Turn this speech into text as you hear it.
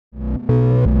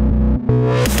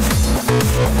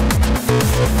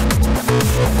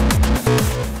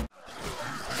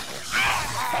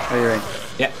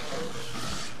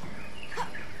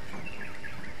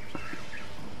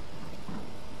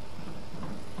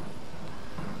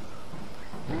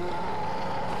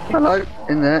Hello,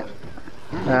 in there.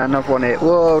 Another one here.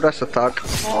 Whoa, that's a thug.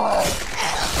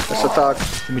 That's a thug.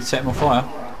 Can we set him on fire?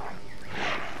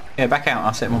 Yeah, back out.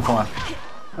 I'll set him on fire.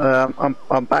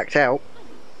 I'm backed out.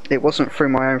 It wasn't through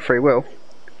my own free will.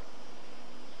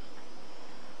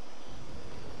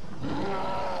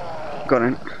 Got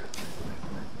it.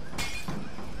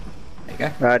 There you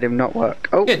go. That did not work.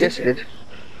 Oh, Yeah, yes it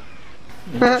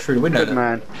did. Through the window. Good then.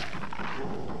 man.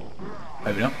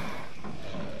 Maybe not.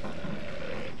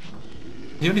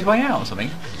 Is he on his way out or something?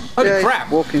 Holy Yeah, crap!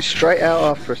 he's walking straight out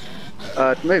after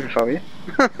us. Move if I were you.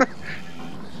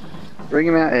 Bring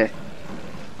him out here.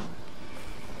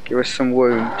 Give us some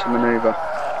room to manoeuvre.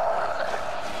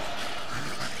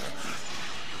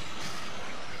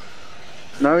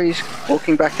 No, he's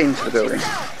walking back into the building.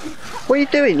 What are you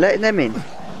doing, letting them in?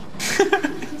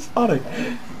 It's funny.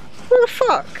 What the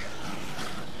fuck?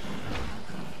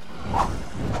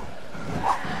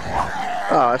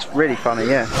 Oh, that's really funny,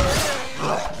 yeah.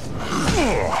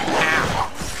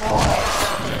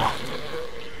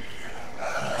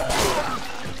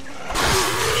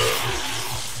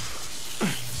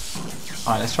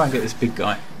 Alright, let's try and get this big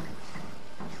guy.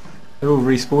 They're all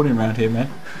respawning around here, man.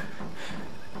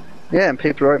 Yeah, and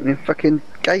people are opening fucking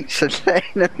gates and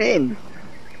letting them in.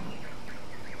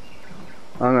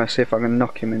 I'm gonna see if I can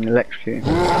knock him and electrocute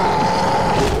him.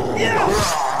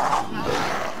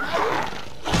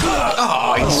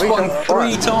 Oh, he he's swung on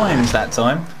fire. 3 times that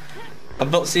time.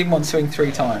 I've not seen one swing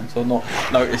 3 times, or not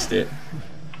noticed it.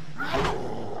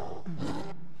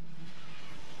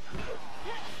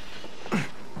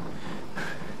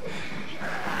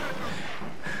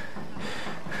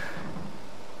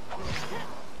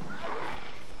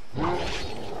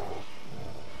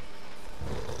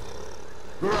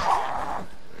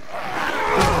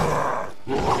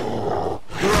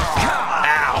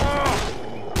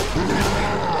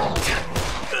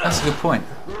 That's a good point.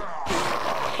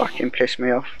 Fucking pissed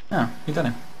me off. Oh, you done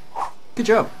it. Good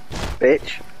job.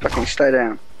 Bitch. Fucking stay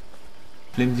down.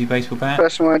 Flimsy baseball bat.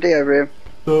 Personal ID over here.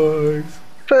 Safe.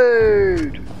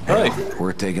 Food! Right.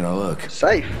 We're taking a look.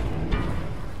 Safe.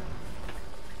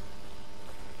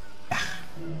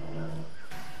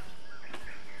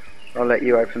 I'll let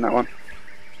you open that one.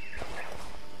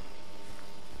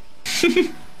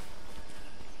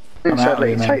 I'm out of Let here,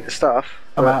 you mate. take the stuff.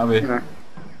 I'm but, out of here. You know,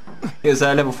 It was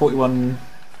level 41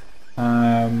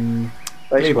 baseball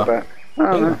Cleaver. bat.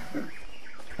 Oh no.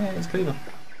 Yeah, it's cleaver.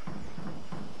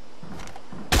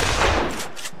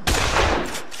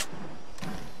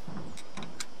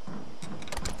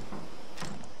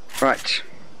 Right.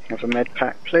 Have a med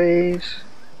pack, please.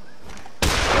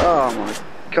 Oh my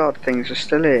god, things are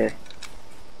still here.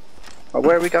 Oh,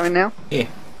 where are we going now? Here.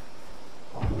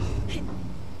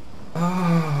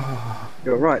 Oh,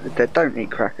 You're right, the dead don't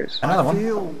eat crackers. another one.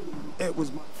 Feel it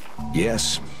was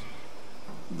Yes.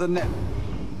 the net.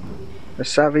 A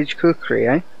savage cookery,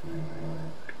 eh?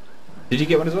 Did you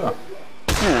get one as well?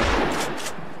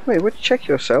 Yeah. Wait, would you check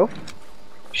yourself?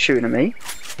 Shooting at me.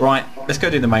 Right, let's go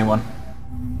do the main one.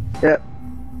 Yep.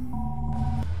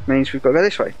 Means we've got to go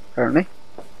this way, apparently.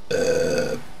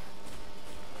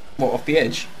 What, off the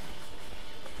edge?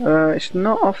 It's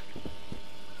not off.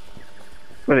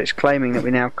 Well, it's claiming that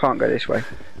we now can't go this way.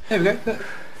 There we go. Look.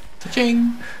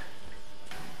 Ta-ching!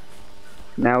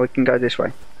 Now we can go this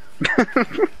way.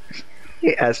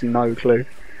 It has no clue.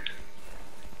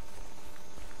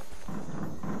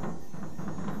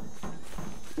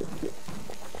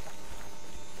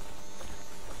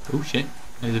 Oh shit,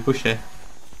 there's a bush there.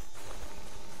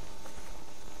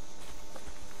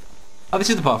 Oh, this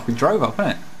is the path we drove up,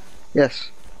 isn't it?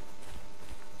 Yes.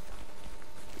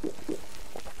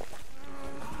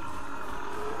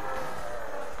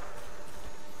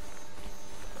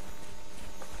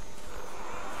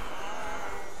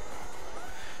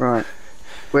 Right.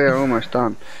 We're almost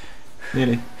done.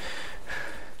 Nearly.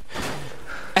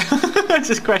 I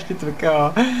just crashed into the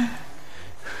car.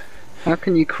 How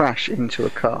can you crash into a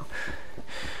car?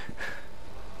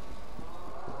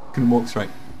 Couldn't walk straight.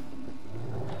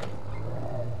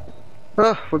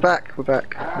 Oh, we're back, we're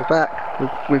back, we're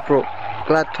back. We've brought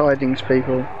glad tidings,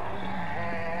 people. Is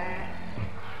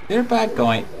there a bad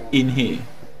guy in here?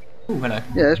 Oh, hello. Yeah,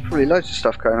 there's probably loads of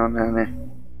stuff going on down there.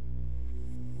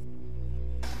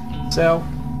 Sell.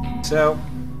 Sell.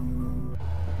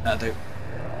 That'll do.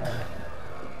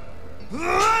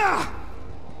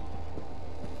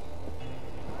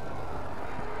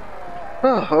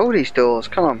 Oh, all these doors,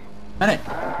 come on. Ain't it?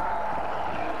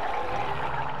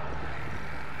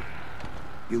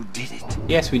 You did it.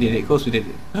 Yes, we did it. Of course we did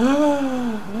it.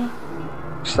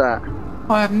 What's that?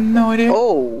 I have no idea.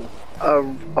 Oh,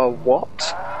 a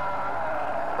what?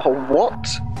 A what?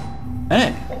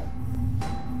 Isn't it?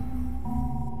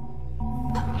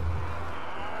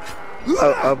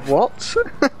 What?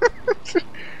 Isn't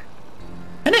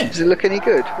it? Does it look any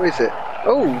good? What is it?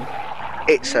 Oh,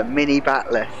 it's a mini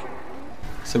batleth.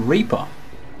 It's a Reaper.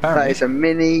 Apparently. That is a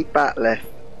mini batleth.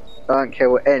 I don't care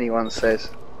what anyone says.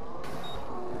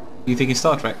 You think it's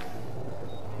Star Trek?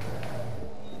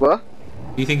 What?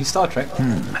 You think it's Star Trek?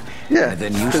 Yeah.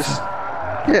 Then you.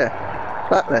 Yeah.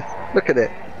 Batleth. Look at it.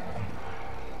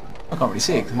 I can't really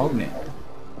see it because I'm holding it.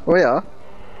 We are.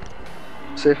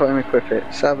 See if I can equip it.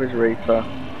 Savage Reaper.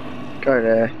 Go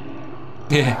there.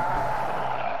 Yeah.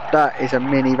 That is a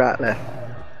mini batleth.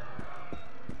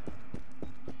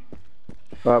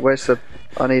 Right, where's the...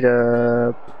 I need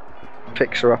a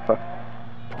fixer-upper.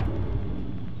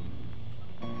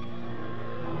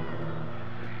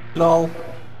 Lol.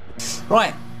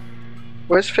 Right.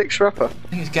 Where's fixer-upper? I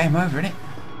think it's game over, isn't it?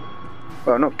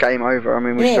 Well, not game over. I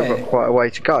mean, we've still got quite a way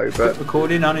to go, but...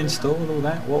 Recording, uninstall, all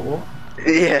that. What?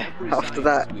 Yeah, after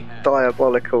that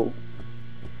diabolical...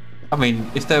 I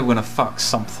mean, if they were going to fuck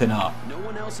something up,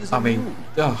 I mean,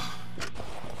 ugh.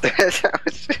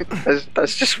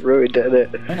 that's just ruined it, isn't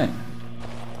it? Isn't it?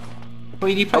 Well,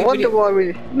 you I wonder why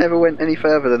we never went any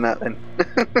further than that then.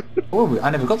 Oh, I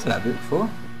never got to that bit before.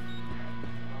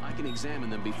 I can examine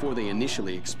them before they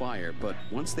initially expire, but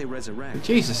once they resurrect,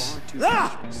 Jesus. far too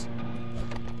dangerous.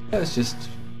 That was just...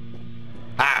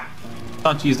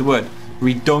 Can't use the word.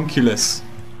 Redonkulous.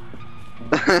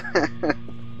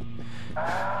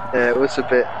 Yeah, it was a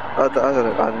bit... I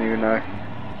don't even know.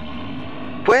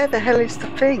 Where the hell is the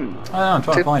thing? I don't know, I'm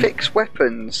trying to find fix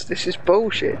weapons. This is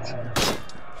bullshit.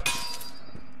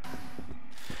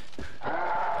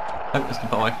 Oh, that's the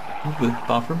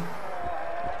bathroom.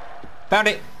 Found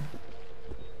it!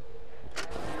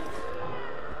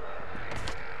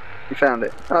 You found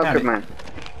it. Oh, Found good it. man.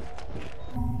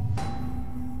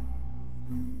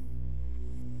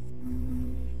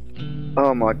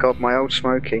 Oh my god, my old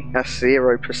Smoky. That's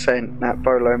 0%, that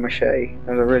Bolo machete.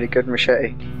 That was a really good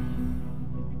machete.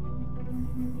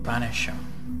 Vanisher.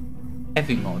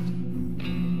 Heavy mod.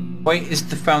 Weight is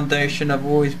the foundation. I've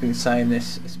always been saying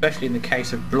this, especially in the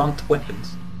case of blunt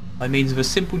weapons. By means of a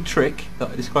simple trick that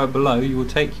I describe below, you will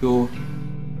take your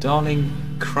darling,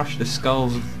 crush the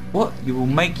skulls of... What? You will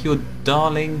make your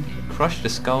darling crush the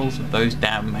skulls of those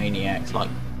damn maniacs like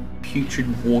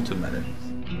putrid watermelons.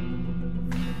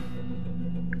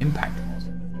 Impact mod.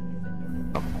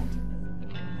 Block mod.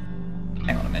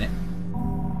 Hang on a minute.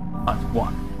 Times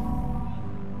 1.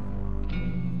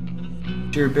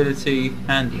 Durability,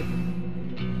 handling.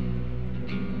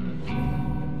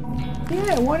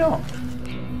 Yeah, why not?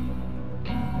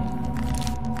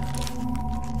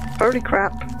 Holy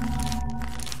crap.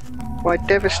 My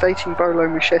devastating Bolo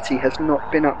machete has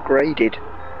not been upgraded.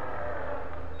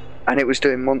 And it was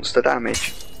doing monster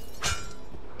damage.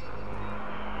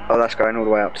 Oh, that's going all the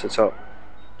way up to the top.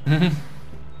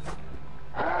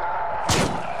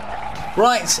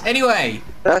 Right, anyway.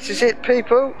 That is it,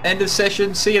 people. End of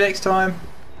session. See you next time.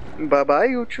 Bye bye,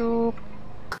 YouTube.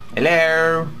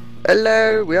 Hello.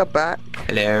 Hello, we are back.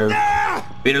 Hello.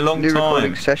 Been a long New time.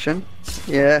 recording session.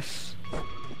 Yes.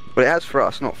 Well, it has for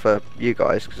us, not for you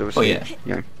guys, because obviously,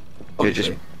 you know, you're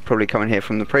just probably coming here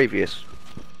from the previous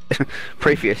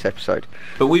episode.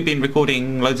 But we've been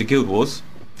recording loads of Guild Wars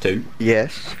too.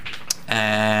 Yes.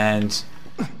 And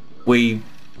we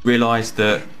realised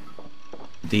that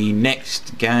the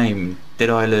next game, Dead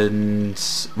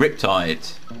Island's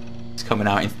Riptide, is coming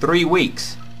out in 3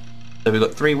 weeks. So we've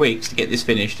got 3 weeks to get this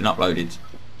finished and uploaded.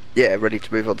 Yeah, ready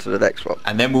to move on to the next one.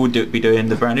 And then we'll be doing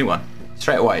the brand new one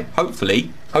straight away.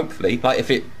 Hopefully, like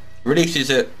if it releases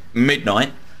at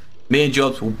midnight, me and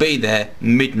Jobs will be there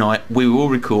midnight. We will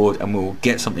record and we will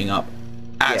get something up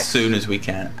as soon as we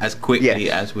can, as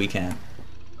quickly as we can.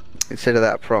 Consider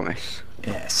that a promise.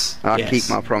 Yes. I keep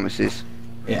my promises.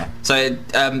 Yeah. So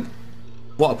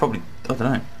what I'll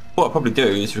probably do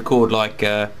is record like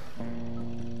I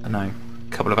don't know,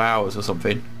 a couple of hours or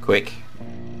something quick,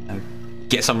 and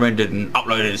get some rendered and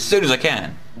uploaded as soon as I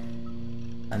can,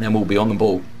 and then we'll be on the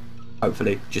ball,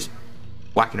 hopefully, just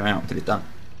whacking them out until it's done.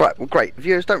 Right, well great.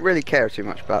 Viewers don't really care too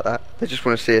much about that. They just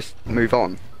want to see us move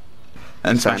on.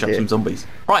 And smash up some zombies.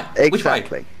 Right,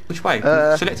 exactly. Which way?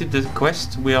 We've selected the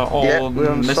quest. We are on, we're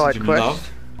on Message side of quest.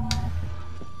 Love.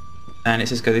 And it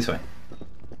says go this way.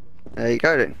 There you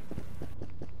go then.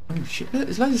 Oh shit, look,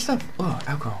 there's loads of stuff. Oh,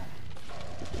 alcohol.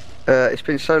 It's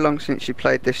been so long since you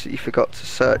played this that you forgot to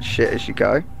search shit as you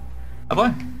go. Have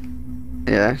I?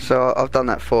 Yeah, so I've done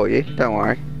that for you, don't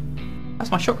worry. That's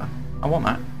my shotgun. I want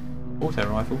that. Auto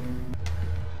rifle.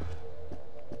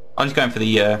 I'm just going for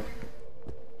the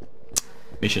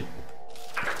mission.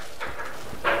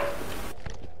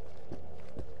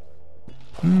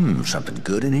 Something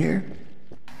good in here?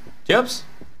 Jobs?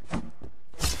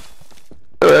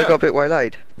 Oh, I got a bit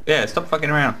waylaid. Yeah, stop fucking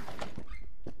around.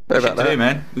 Sorry Shit about to that. do,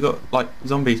 man. We got like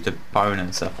zombies to bone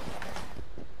and stuff.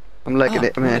 I'm legging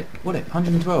it, man. What it?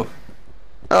 112.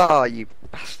 Oh, you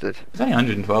bastard. It's only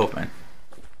 112, man.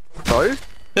 So?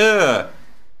 Ugh.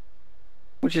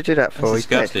 What'd you do that for? That's He's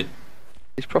dead. disgusting.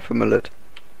 He's proper mullered.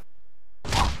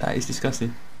 That is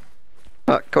disgusting.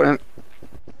 Right, got him.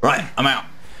 Right, I'm out.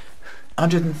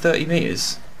 130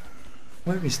 metres.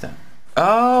 Where is that?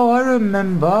 Oh, I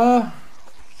remember.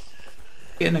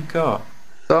 Get in a car.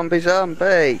 Zombie,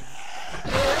 zombie.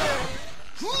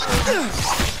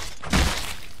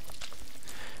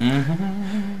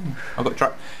 I've got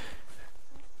truck.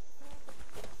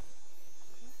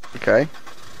 Okay.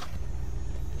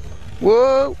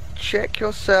 Whoa! Check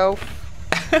yourself.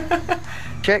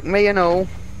 Check me and all.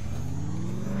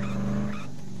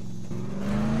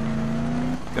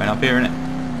 Going up here, innit?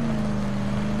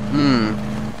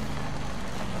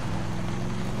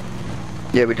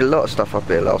 Yeah, we did a lot of stuff up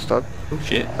here last time. Oh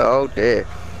shit. Oh dear.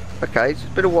 Okay, it's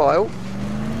been a while.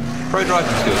 Pro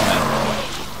driving skills, man.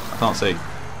 I can't see.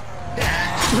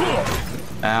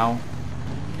 Ow.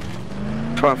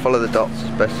 Try and follow the dots as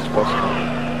best as possible.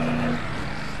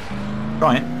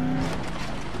 Trying.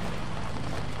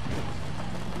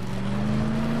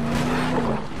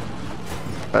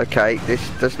 Okay, this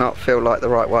does not feel like the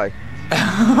right way.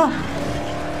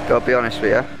 Gotta be honest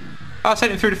with you. Oh, I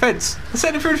sent him through the fence. I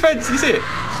sent him through the fence. You see it?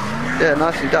 Yeah,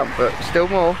 nicely done, but still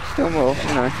more, you know.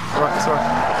 Alright, it's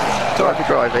alright. It's alright for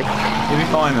driving. You'll be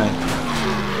fine, man.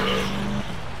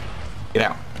 Get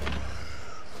out.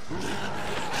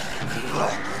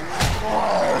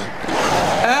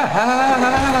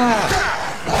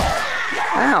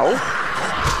 Ow!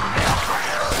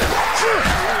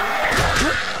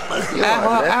 You Ow,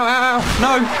 alright there? ow, ow, ow. No,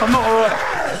 I'm not alright.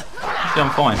 Actually, I'm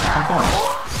fine. I'm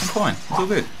fine. It's all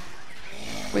good.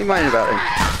 What are you moaning about then?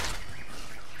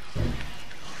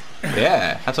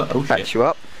 Yeah, that's what. Oh shit. Patch you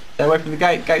up. Stay away from the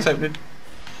gate. Gate's opening.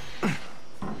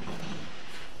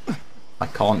 I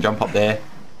can't jump up there.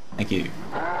 Thank you.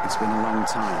 It's been a long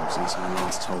time since I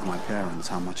last told my parents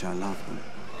how much I love them.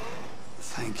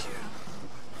 Thank you.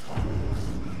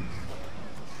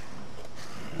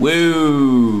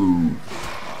 Woo!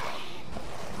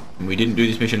 And we didn't do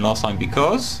this mission last time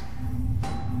because...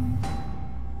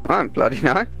 I don't bloody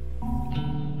know.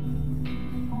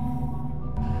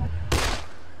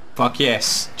 Fuck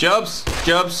yes. Jobs,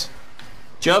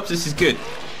 this is good.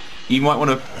 You might want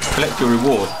to collect your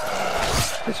reward.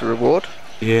 It's a reward.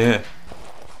 Yeah.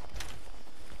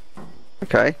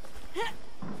 Okay.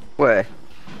 Where?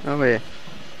 Oh, here.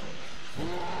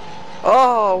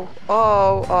 Oh!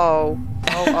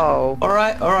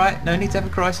 Alright. No need to have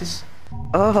a crisis.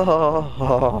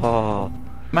 Oh!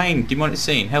 Main, do you want it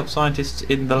seen? Help scientists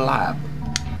in the lab.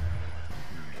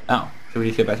 Oh, so we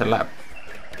need to go back to the lab.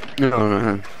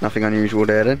 No. Nothing unusual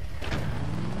there then.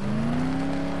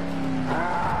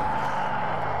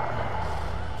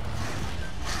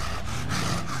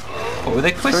 What, were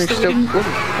there quests that we didn't...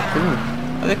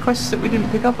 Are there quests that we didn't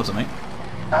pick up or something?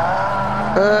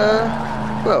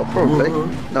 Well, probably.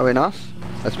 Knowing us.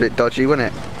 That's a bit dodgy,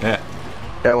 wasn't it? Yeah.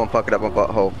 Yeah, I won't fuck it up my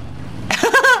butthole.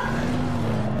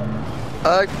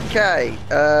 Okay,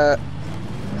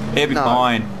 It'll be no.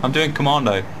 fine. I'm doing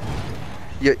commando.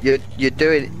 You're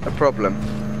doing a problem.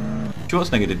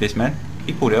 Schwarzenegger did this, man.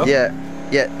 He pulled it off. Yeah,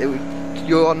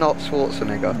 you are not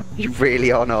Schwarzenegger. You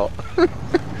really are not.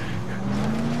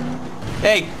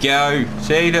 There you go.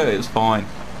 See, look, it was fine.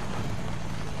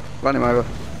 Run him over.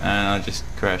 And I just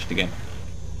crashed again.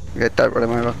 Yeah, don't run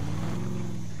him over.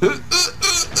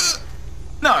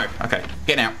 No. Okay,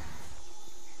 get out.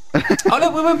 Oh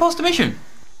look, we went past the mission.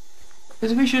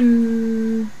 There's a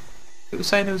mission. It was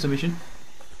saying there was a mission.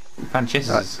 We found chests.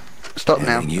 Right. Stop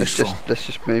now. Anything useful? Let's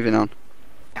just moving on.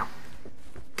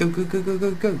 Go.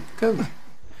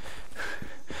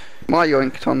 My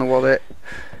yoinked on the wallet.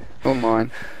 Or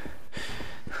mine.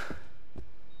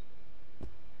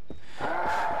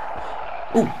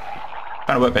 Ooh, found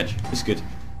a workbench. This is good.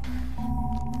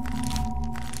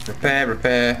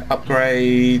 Repair,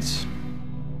 upgrades.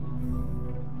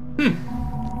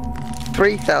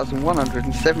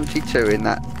 3,172 in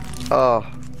that. Oh.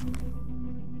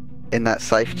 In that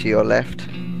safe to your left.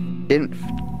 Didn't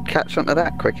catch onto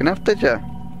that quick enough, did you?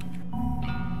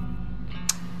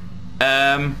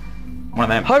 One of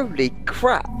them. Holy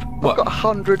crap! What? I've got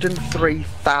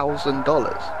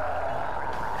 $103,000.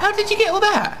 How did you get all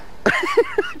that?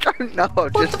 Don't know.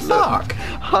 What Just the look. fuck?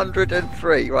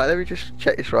 103. Right, let me just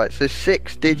check this right. So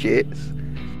 6 digits.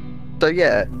 So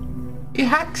yeah. Your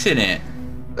hack's in it.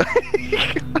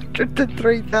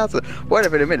 103,000. Wait a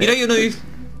minute. You know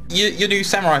your new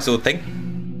samurai sword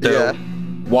thing? The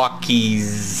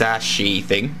wakizashi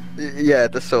thing? Yeah,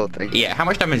 the sword thing. Yeah, how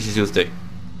much damage does yours do?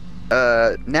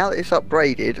 Now that it's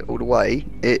upgraded all the way,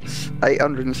 it's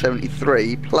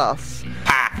 873 plus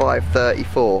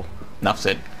 534. Enough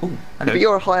said. Ooh, but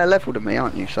you're a higher level than me,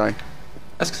 aren't you? So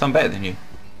that's because I'm better than you.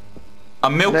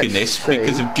 I'm milking this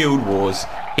because of Guild Wars.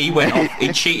 He went off.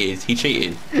 He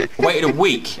cheated. I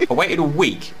waited a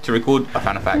week to record. I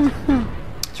found a fact.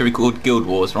 To record Guild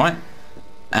Wars, right?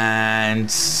 And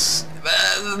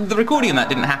the recording of that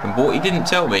didn't happen. But what he didn't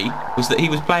tell me was that he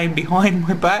was playing behind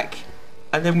my back.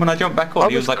 And then when I jumped back on,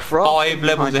 he was like 5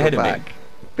 levels ahead of me.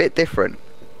 Bit different.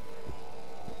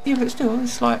 Yeah, but still,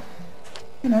 it's like,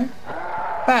 you know,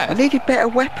 bad. I needed better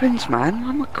weapons, man.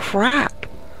 I'm a crap.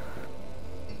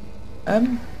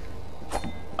 I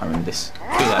remember this.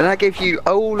 And I give you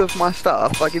all of my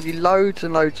stuff. I give you loads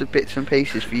and loads of bits and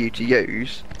pieces for you to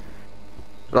use.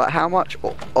 Like how much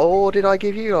ore did I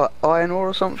give you? Like iron ore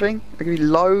or something? I give you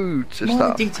loads of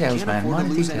stuff. Details, man.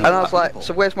 And I was like,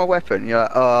 so where's my weapon? You're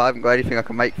like, oh, I haven't got anything I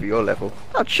can make for your level.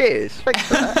 Oh, cheers. Thanks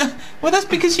for that. Well, that's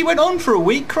because you went on for a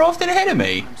week crafting ahead of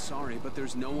me. I'm sorry, but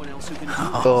there's no one else who can do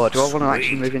Oh, do I want to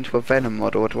actually move into a Venom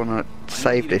mod, or do I want to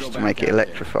save this to make it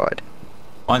electrified?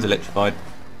 Mine's electrified.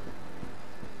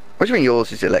 What do you mean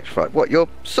yours is electrified? What, your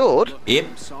sword? Yep.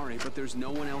 I'm sorry, but there's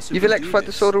no one else who You've can electrified do the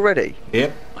this. sword already?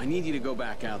 Yep. I need you to go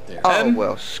back out there. Oh,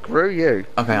 well, screw you.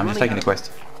 Okay, I'm just taking the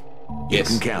quest.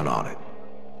 Yes. You can count on it.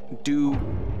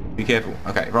 Be careful.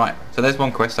 Okay, right. So there's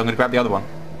one quest. I'm going to grab the other one.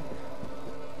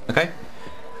 Okay?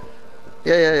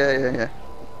 Yeah.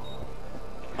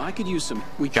 I could use some.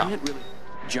 We can't really.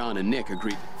 John and Nick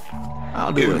agreed.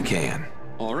 I'll do what I can.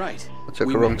 All right. I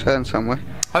took a wrong turn somewhere.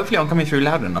 Hopefully I'm coming through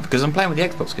loud enough because I'm playing with the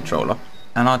Xbox controller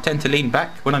and I tend to lean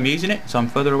back when I'm using it, so I'm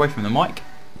further away from the mic.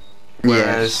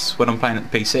 Whereas when I'm playing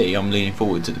at the PC, I'm leaning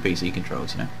forward to the PC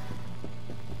controls, you know.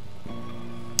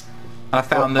 And I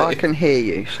found that I can hear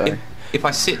you, so if I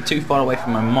sit too far away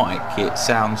from my mic, it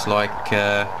sounds like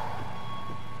kind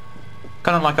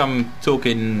of like I'm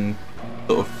talking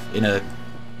sort of in a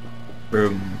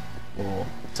room, or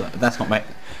so that's not me.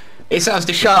 It sounds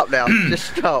different. Shut up now.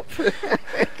 Just stop.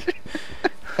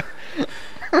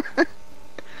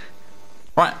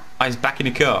 Right, I was back in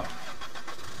the car.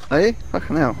 Are you?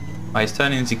 Fucking hell. I was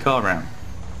turning the car around.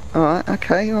 Alright,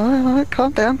 okay, alright,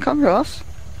 calm down, calm your ass.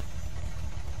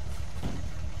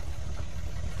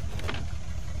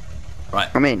 Right.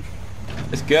 I'm in.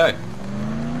 Let's go.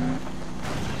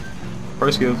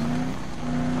 Pro skills.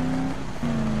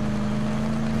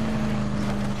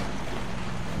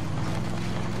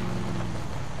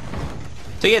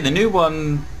 So yeah, the new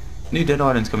Dead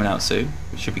Island's coming out soon,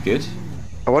 which should be good.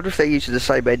 I wonder if they're using the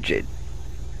same engine.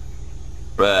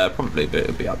 Probably, but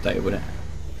it'll be updated, wouldn't it?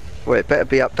 Well, it better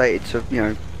be updated to, you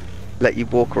know, let you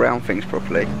walk around things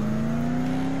properly.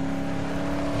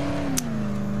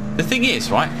 The thing is,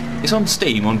 right, it's on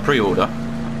Steam on pre-order,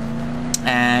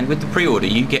 and with the pre-order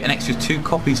you get an extra 2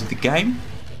 copies of the game.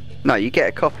 No, you get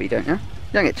a copy, don't you?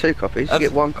 You don't get 2 copies, you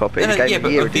get 1 copy. Yeah, Game of but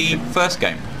the Year of the edition. first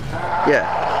game.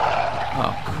 Yeah.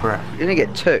 Oh crap. You only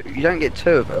get 2. You don't get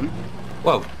 2 of them.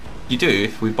 Well, you do.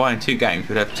 If we buy 2 games,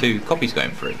 we'd have 2 copies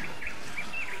going free.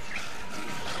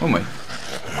 Wouldn't we?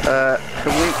 Can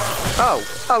we...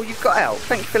 Oh, you've got out.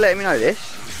 Thank you for letting me know this.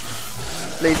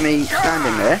 Leave me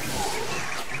standing there.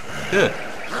 Good.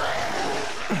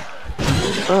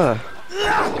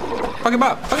 Fuck him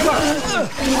up! Fuck him up!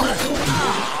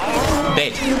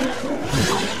 Dead.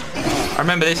 I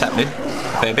remember this happening a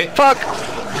fair bit. Fuck!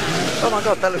 Oh my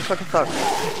god, that looks like a thug.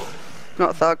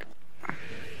 Not a thug.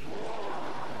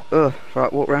 Ugh,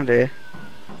 right, walk round here.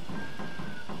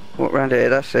 Walk round here,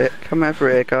 that's it. Come over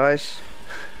here, guys.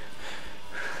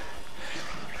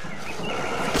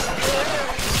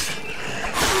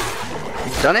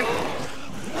 Done him?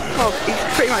 Oh, he's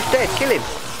pretty much dead. Kill him.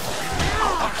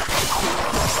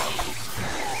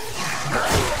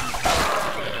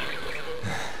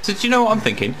 So do you know what I'm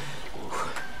thinking?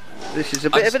 This is a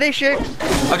bit of an issue.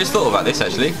 I just thought about this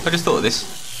actually. I just thought of this.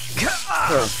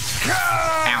 Oh.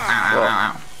 Ow, ow, ow,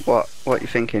 ow, ow. What are you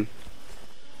thinking?